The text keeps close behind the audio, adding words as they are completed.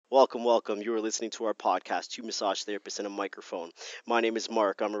Welcome, welcome. You are listening to our podcast, Two Massage Therapists and a Microphone. My name is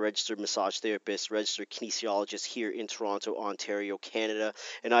Mark. I'm a registered massage therapist, registered kinesiologist here in Toronto, Ontario, Canada.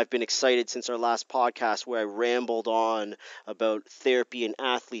 And I've been excited since our last podcast where I rambled on about therapy and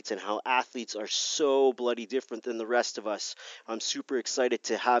athletes and how athletes are so bloody different than the rest of us. I'm super excited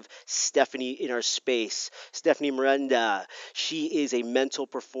to have Stephanie in our space. Stephanie Miranda. She is a mental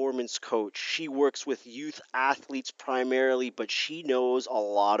performance coach. She works with youth athletes primarily, but she knows a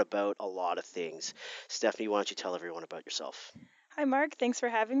lot about a lot of things. Stephanie, why don't you tell everyone about yourself? Hi, Mark. Thanks for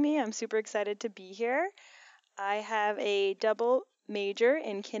having me. I'm super excited to be here. I have a double major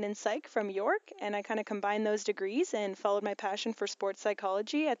in kin and psych from York, and I kind of combined those degrees and followed my passion for sports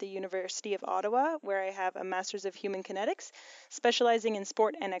psychology at the University of Ottawa, where I have a master's of human kinetics, specializing in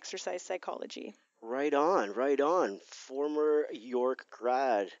sport and exercise psychology. Right on, right on. Former York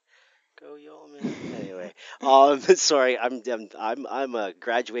grad. Go Yeoman. Anyway, sorry, I'm a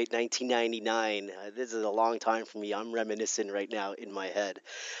graduate 1999. This is a long time for me. I'm reminiscing right now in my head.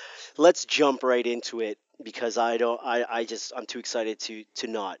 Let's jump right into it because I'm too excited to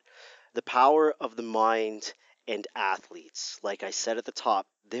not. The power of the mind and athletes. Like I said at the top,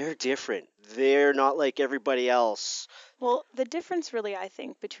 they're different. They're not like everybody else. Well, the difference really, I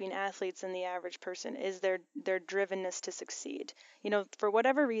think, between athletes and the average person is their drivenness to succeed. For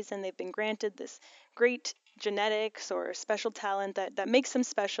whatever reason, they've been granted this great genetics or special talent that makes them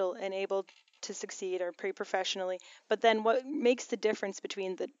special and able to succeed or play professionally. But then what makes the difference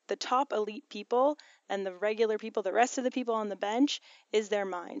between the top elite people and the regular people, the rest of the people on the bench, is their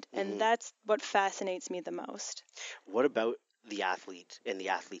mind. And hmm that's what fascinates me the most. What about the athlete and the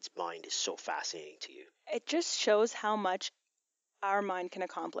athlete's mind is so fascinating to you? It just shows how much our mind can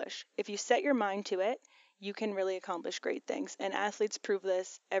accomplish. If you set your mind to it, you can really accomplish great things. And athletes prove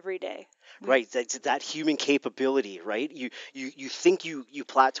this every day. We Right, that's that human capability, right? You think you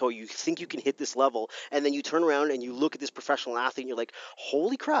plateau, you think you can hit this level, and then you turn around and you look at this professional athlete and you're like,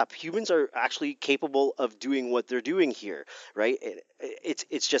 holy crap, humans are actually capable of doing what they're doing here, right?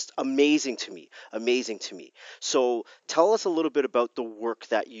 It's just amazing to me. So tell us a little bit about the work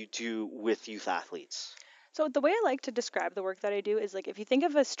that you do with youth athletes. So the way I like to describe the work that I do is like if you think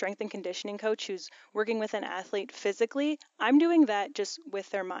of a strength and conditioning coach who's working with an athlete physically, I'm doing that just with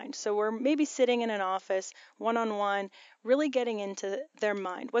their mind. So we're maybe sitting in an office one on one, really getting into their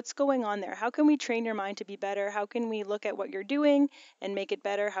mind. What's going on there? How can we train your mind to be better? How can we look at what you're doing and make it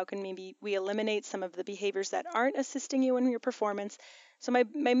better? How can maybe we eliminate some of the behaviors that aren't assisting you in your performance? So my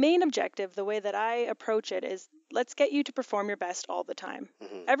main objective, the way that I approach it is let's get you to perform your best all the time.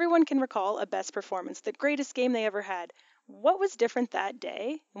 hmm Everyone can recall a best performance, the greatest game they ever had. What was different that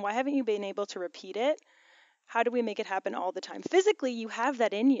day? And why haven't you been able to repeat it? How do we make it happen all the time? Physically, you have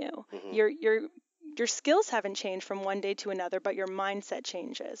that in you. hmm Your skills haven't changed from one day to another, but your mindset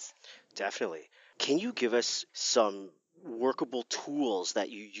changes. Definitely. Can you give us some workable tools that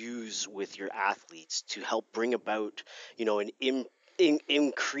you use with your athletes to help bring about, an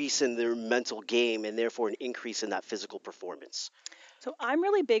increase in their mental game and therefore an increase in that physical performance? So I'm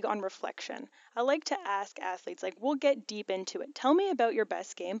really big on reflection. I like to ask athletes, like, we'll get deep into it. Tell me about your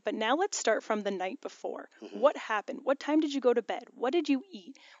best game, but now let's start from the night before. hmm What happened? What time did you go to bed? What did you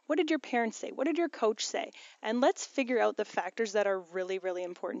eat? What did your parents say? What did your coach say? And let's figure out the factors that are really, really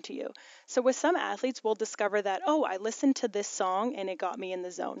important to you. So with some athletes, we'll discover that, oh, I listened to this song and it got me in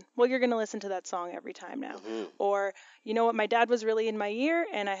the zone. Well, you're going to listen to that song every time now. hmm Or, you know what, my dad was really in my ear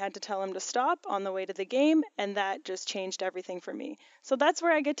and I had to tell him to stop on the way to the game, and that just changed everything for me. So that's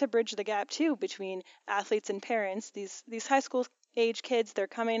where I get to bridge the gap too between athletes and parents. These high school age kids, they're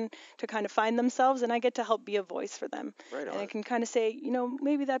coming to kind of find themselves, and I get to help be a voice for them. Right And I on. can kind of say,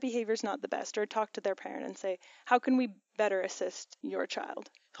 maybe that behavior's not the best, or talk to their parent and say, how can we better assist your child?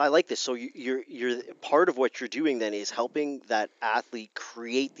 I like this. So you're part of what you're doing then is helping that athlete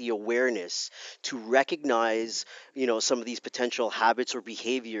create the awareness to recognize, some of these potential habits or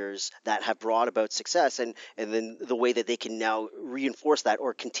behaviors that have brought about success, and then the way that they can now reinforce that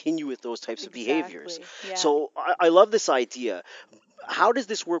or continue with those types of behaviors. Exactly. Yeah. So I love this idea. How does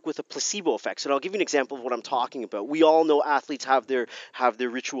this work with a placebo effect? So I'll give you an example of what I'm talking about. We all know athletes have their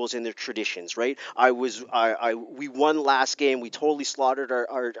rituals and their traditions, right? We won last game. We totally slaughtered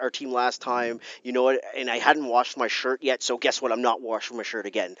our team last time, and I hadn't washed my shirt yet, so guess what? I'm not washing my shirt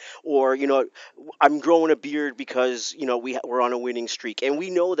again. Or, I'm growing a beard because, we're on a winning streak. And we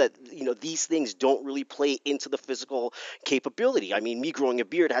know that, these things don't really play into the physical capability. I mean, me growing a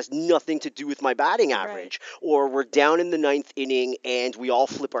beard has nothing to do with my batting Right. average. Or we're down in the ninth inning and we all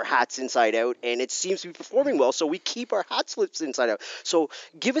flip our hats inside out, and it seems to be performing well, so we keep our hats flipped inside out. So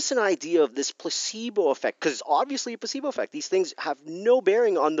give us an idea of this placebo effect, because it's obviously a placebo effect. These things have no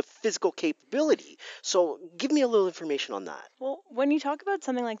bearing on the physical capability. So give me a little information on that. Well, when you talk about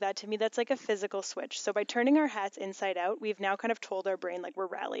something like that, to me, that's like a physical switch. So by turning our hats inside out, we've now kind of told our brain like we're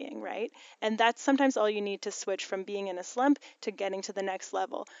rallying, right? And that's sometimes all you need to switch from being in a slump to getting to the next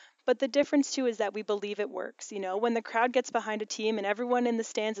level. But the difference too is that we believe it works. When the crowd gets behind a team and everyone in the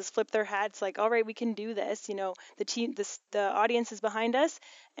stands has flipped their hats, like, all right, we can do this. The audience is behind us,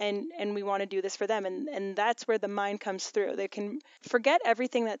 and we want to do this for them. And that's where the mind comes through. They can forget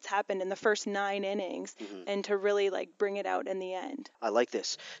everything that's happened in the first 9 innings and to really like bring it out in the end. I like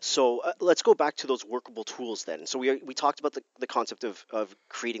this. So let's go back to those workable tools then. So we talked about the concept of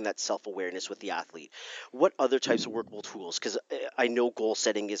creating that self-awareness with the athlete. What other types of workable tools? Because I know goal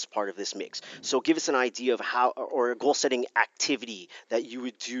setting is part of this mix. So give us an idea of how, or a goal setting activity that you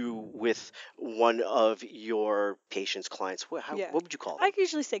would do with one of your patients, clients. What would you call them? I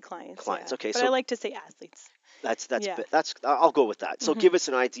usually say clients. Clients, yeah. okay. But So I like to say athletes. That's I'll go with that. So give us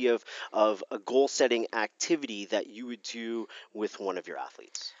an idea of a goal setting activity that you would do with one of your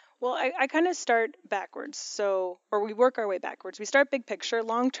athletes. Well, I kind of start backwards. Or we work our way backwards. We start big picture,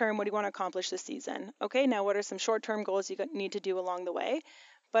 long term, what do you want to accomplish this season? Okay, now what are some short term goals you need to do along the way?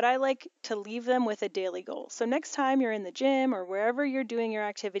 But I like to leave them with a daily goal. So next time you're in the gym or wherever you're doing your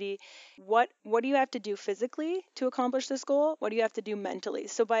activity, what do you have to do physically to accomplish this goal? What do you have to do mentally?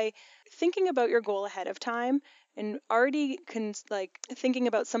 So by thinking about your goal ahead of time and already thinking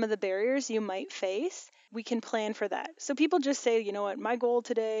about some of the barriers you might face, we can plan for that. So people just say, you know what, my goal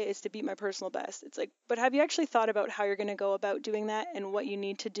today is to beat my personal best. It's like, but have you actually thought about how you're going to go about doing that and what you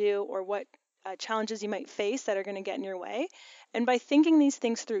need to do or what challenges you might face that are going to get in your way? And by thinking these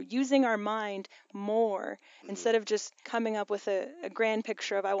things through, using our mind more, instead of just coming up with a grand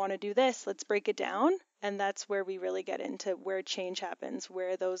picture of, I want to do this, let's break it down. And that's where we really get into where change happens,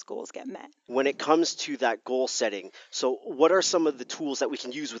 where those goals get met. When it comes to that goal setting, so what are some of the tools that we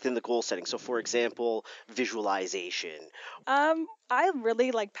can use within the goal setting? So for example, visualization. I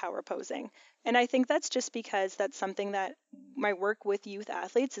really like power posing. And I think that's just because that's something that my work with youth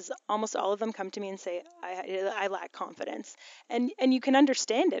athletes is almost all of them come to me and say, I lack confidence. And you can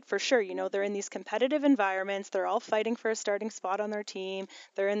understand it for sure. They're in these competitive environments. They're all fighting for a starting spot on their team.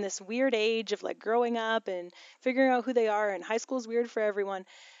 They're in this weird age of like growing up and figuring out who they are. And high school is weird for everyone.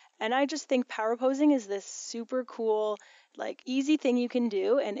 And I just think power posing is this super cool, like easy thing you can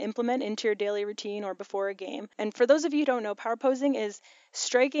do and implement into your daily routine or before a game. And for those of you who don't know, power posing is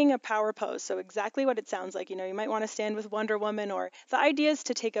striking a power pose. So exactly what it sounds like. You might want to stand with Wonder Woman, or the idea is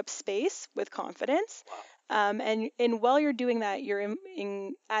to take up space with confidence. And while you're doing that, you're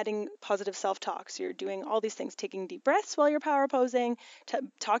adding positive self-talk. So you're doing all these things, taking deep breaths while you're power posing,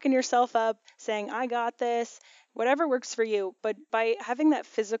 talking yourself up, saying, I got this, whatever works for you. But by having that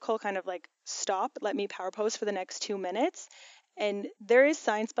physical kind of like stop, let me power pose for the next 2 minutes. And there is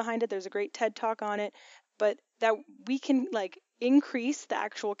science behind it. There's a great TED talk on it, but that we can like increase the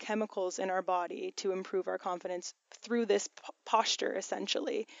actual chemicals in our body to improve our confidence through this posture,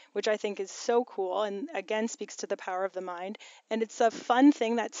 essentially, which I think is so cool and again speaks to the power of the mind. And it's a fun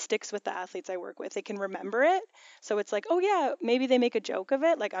thing that sticks with the athletes I work with. They can remember it. So it's like, oh yeah, maybe they make a joke of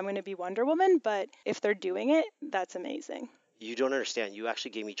it, like I'm going to be Wonder Woman, but if they're doing it, that's amazing. You don't understand. You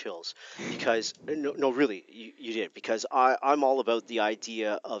actually gave me chills because, no, really, you did. Because I'm all about the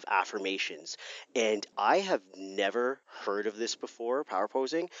idea of affirmations. And I have never heard of this before, power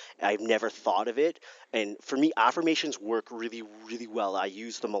posing. I've never thought of it. And for me, affirmations work really, really well. I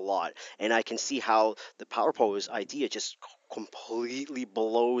use them a lot. And I can see how the power pose idea just completely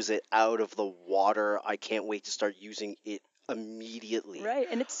blows it out of the water. I can't wait to start using it immediately. Right.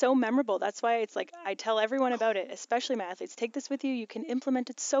 And it's so memorable. That's why it's like I tell everyone about it, especially my athletes. Take this with you. You can implement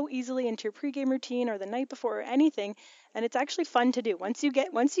it so easily into your pregame routine or the night before or anything. And it's actually fun to do. Once you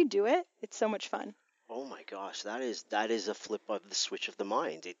do it, it's so much fun. Oh my gosh, that is a flip of the switch of the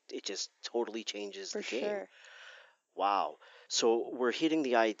mind. It just totally changes the game. Sure. Wow. So we're hitting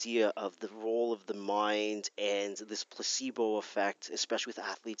the idea of the role of the mind and this placebo effect, especially with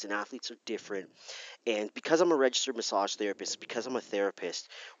athletes, and athletes are different. And because I'm a registered massage therapist, because I'm a therapist,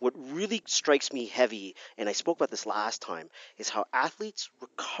 what really strikes me heavy, and I spoke about this last time, is how athletes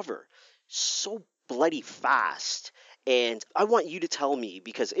recover so bloody fast. And I want you to tell me,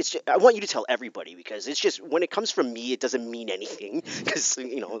 because I want you to tell everybody, because it's just, when it comes from me, it doesn't mean anything, because,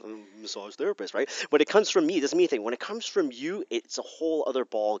 I'm a massage therapist, right? When it comes from me, it doesn't mean anything. When it comes from you, it's a whole other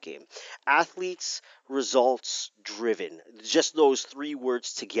ball game. Athletes results driven. Just those three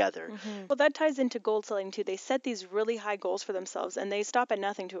words together. Well, that ties into goal setting too. They set these really high goals for themselves and they stop at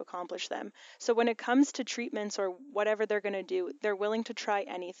nothing to accomplish them. So when it comes to treatments or whatever they're going to do, they're willing to try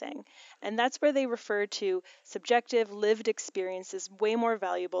anything. And that's where they refer to subjective, lived experiences way more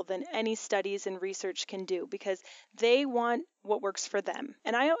valuable than any studies and research can do because they want what works for them.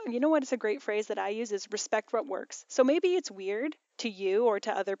 And you know what? It's a great phrase that I use is respect what works. So maybe it's weird to you or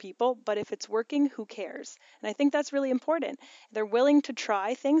to other people, but if it's working, who cares? And I think that's really important. They're willing to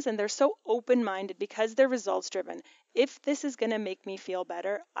try things and they're so open-minded because they're results driven. If this is going to make me feel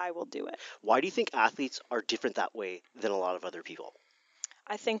better, I will do it. Why do you think athletes are different that way than a lot of other people?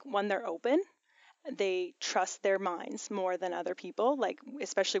 I think when they're open, they trust their minds more than other people. Like,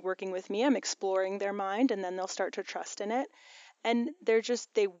 especially working with me, I'm exploring their mind and then they'll start to trust in it. And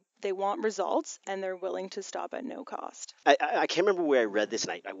they want results and they're willing to stop at no cost. I can't remember where I read this,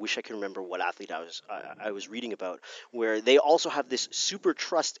 and I wish I could remember what athlete I was reading about, where they also have this super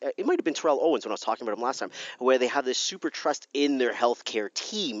trust. It might have been Terrell Owens when I was talking about him last time, where they have this super trust in their healthcare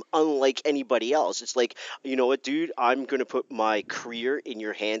team, unlike anybody else. It's like, you know what, dude, I'm going to put my career in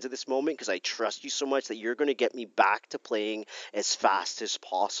your hands at this moment because I trust you so much that you're going to get me back to playing as fast as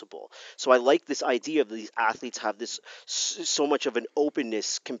possible. So I like this idea of these athletes have this so much of an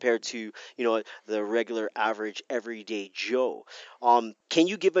openness compared to, you know, the regular average everyday Joe. Can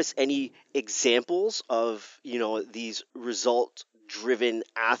you give us any examples of, you know, these result driven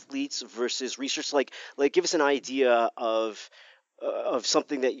athletes versus research? Like give us an idea of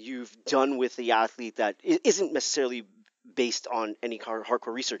something that you've done with the athlete that isn't necessarily based on any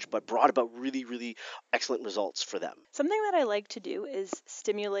hardcore research, but brought about really, really excellent results for them. Something that I like to do is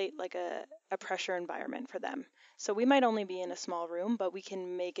stimulate like a pressure environment for them. So we might only be in a small room, but we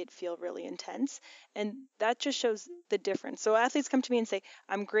can make it feel really intense. And that just shows the difference. So athletes come to me and say,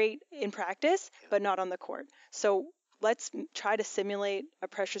 I'm great in practice, but not on the court. So let's try to simulate a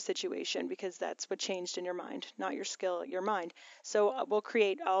pressure situation because that's what changed in your mind, not your skill, your mind. So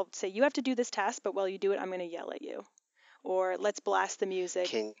I'll say, you have to do this task, but while you do it, I'm going to yell at you. Or let's blast the music.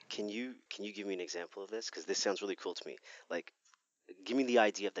 Can you give me an example of this? Because this sounds really cool to me. Like, give me the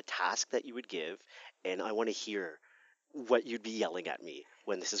idea of the task that you would give, and I want to hear what you'd be yelling at me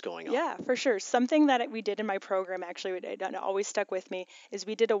when this is going on. Yeah, for sure. Something that we did in my program, actually, it always stuck with me, is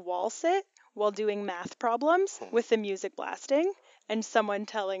we did a wall sit while doing math problems with the music blasting and someone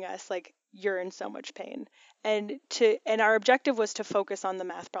telling us, like, you're in so much pain. And our objective was to focus on the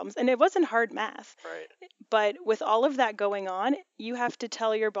math problems. And it wasn't hard math. Right. But with all of that going on, you have to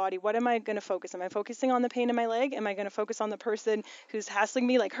tell your body, what am I going to focus? Am I focusing on the pain in my leg? Am I going to focus on the person who's hassling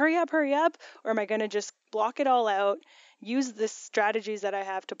me, like, hurry up? Or am I going to just block it all out, use the strategies that I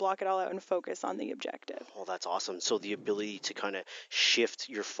have to block it all out and focus on the objective? Well, that's awesome. So the ability to kind of shift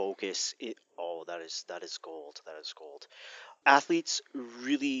your focus, that is gold. That is gold. Athletes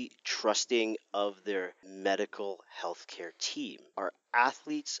really trusting of their medical healthcare team. Are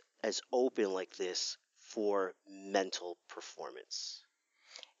athletes as open like this for mental performance?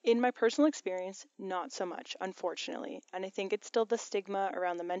 In my personal experience, not so much, unfortunately. And I think it's still the stigma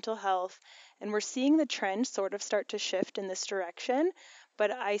around the mental health. And we're seeing the trend sort of start to shift in this direction.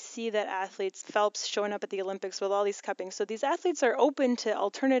 But I see that athletes, Phelps showing up at the Olympics with all these cuppings. So these athletes are open to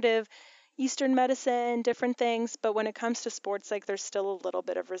alternative Eastern medicine, different things. But when it comes to sports, like, there's still a little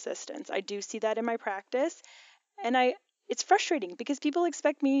bit of resistance. I do see that in my practice. And it's frustrating because people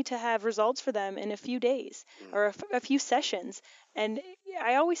expect me to have results for them in a few days or a few sessions. And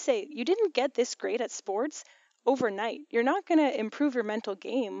I always say, you didn't get this great at sports overnight. You're not going to improve your mental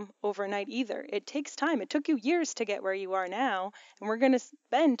game overnight either. It takes time. It took you years to get where you are now, and we're going to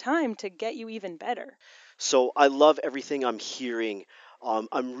spend time to get you even better. So I love everything I'm hearing.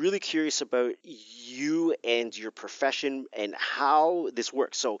 I'm really curious about you and your profession and how this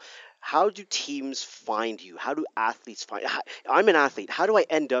works. So how do teams find you? How do athletes find? I'm an athlete. How do I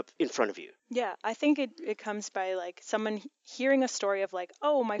end up in front of you? Yeah, I think it comes by like someone hearing a story of like,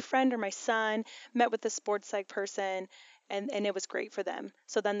 oh, my friend or my son met with a sports psych person and it was great for them.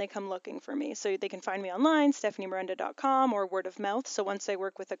 So then they come looking for me. So they can find me online, stephaniemiranda.com, or word of mouth. So once I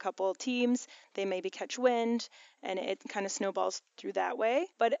work with a couple of teams, they maybe catch wind and it kind of snowballs through that way.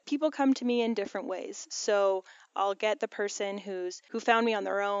 But people come to me in different ways. So I'll get the person who found me on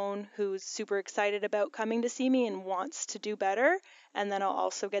their own, who's super excited about coming to see me and wants to do better. And then I'll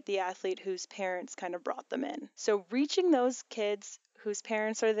also get the athlete whose parents kind of brought them in. So reaching those kids whose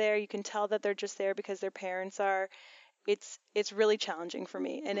parents are there, you can tell that they're just there because their parents are. It's really challenging for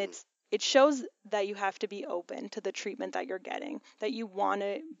me, and it shows that you have to be open to the treatment that you're getting, that you want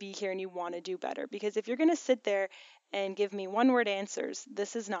to be here and you want to do better. Because if you're going to sit there and give me one-word answers,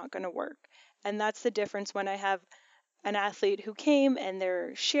 this is not going to work. And that's the difference when I have an athlete who came and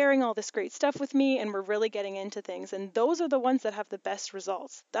they're sharing all this great stuff with me and we're really getting into things. And those are the ones that have the best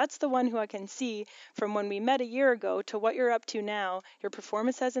results. That's the one who I can see from when we met a year ago to what you're up to now. Your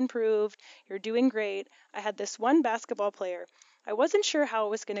performance has improved. You're doing great. I had this one basketball player. I wasn't sure how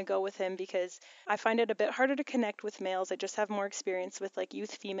it was going to go with him because I find it a bit harder to connect with males. I just have more experience with like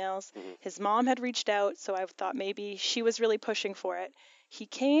youth females. Mhm. His mom had reached out, so I thought maybe she was really pushing for it. He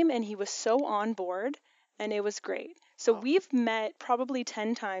came and he was so on board and it was great. So Wow. we've met probably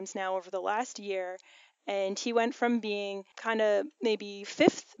 10 times now over the last year. And he went from being kind of maybe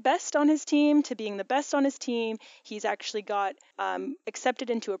fifth best on his team to being the best on his team. He's actually got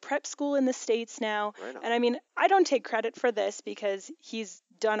accepted into a prep school in the States now. Right on. And I mean, I don't take credit for this because he's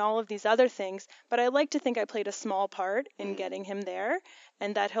done all of these other things, but I like to think I played a small part in Mhm. getting him there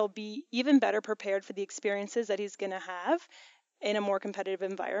and that he'll be even better prepared for the experiences that he's going to have in a more competitive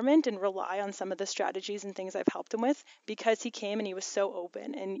environment and rely on some of the strategies and things I've helped him with because he came and he was so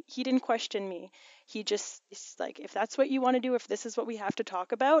open and he didn't question me. He just is like, if that's what you want to do, if this is what we have to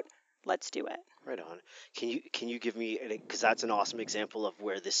talk about, let's do it. Right on. Can you give me, because that's an awesome example of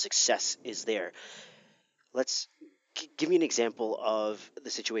where the success is there. Let's give me an example of the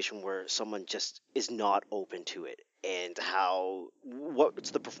situation where someone just is not open to it, and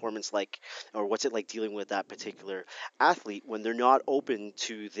what's the performance like, or what's it like dealing with that particular athlete when they're not open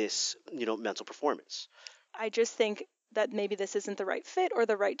to this, mental performance. I just think that maybe this isn't the right fit or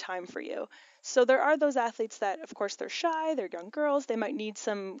the right time for you. So there are those athletes that, of course, they're shy, they're young girls, they might need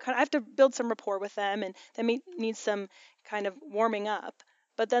some kind of, I have to build some rapport with them and they may need some kind of warming up.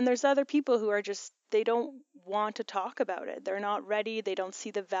 But then there's other people who are just, they don't want to talk about it. They're not ready, they don't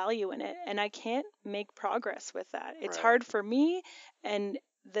see the value in it. And I can't make progress with that. It's Right. hard for me and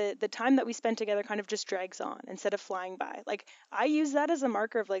the time that we spend together kind of just drags on instead of flying by. Like I use that as a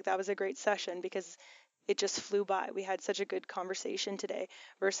marker of like that was a great session because it just flew by. We had such a good conversation today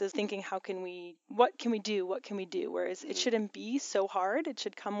versus thinking, what can we do? What can we do? Whereas it Mhm. shouldn't be so hard. It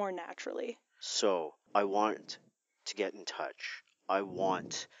should come more naturally. So I want to get in touch. I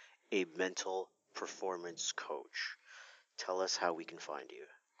want a mental performance coach. Tell us how we can find you.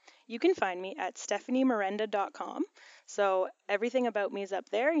 You can find me at stephaniemiranda.com. So everything about me is up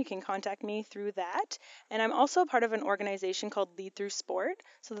there. You can contact me through that. And I'm also part of an organization called Lead Through Sport.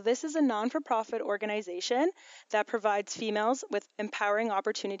 So this is a non-for-profit organization that provides females with empowering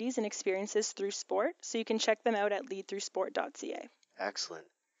opportunities and experiences through sport. So you can check them out at leadthroughsport.ca. Excellent.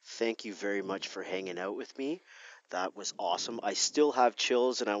 Thank you very much for hanging out with me. That was awesome. I still have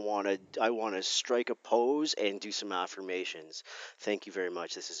chills and I want to strike a pose and do some affirmations. Thank you very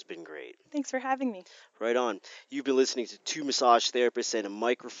much. This has been great. Thanks for having me. Right on. You've been listening to two massage therapists and a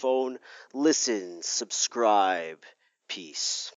microphone. Listen, subscribe. Peace.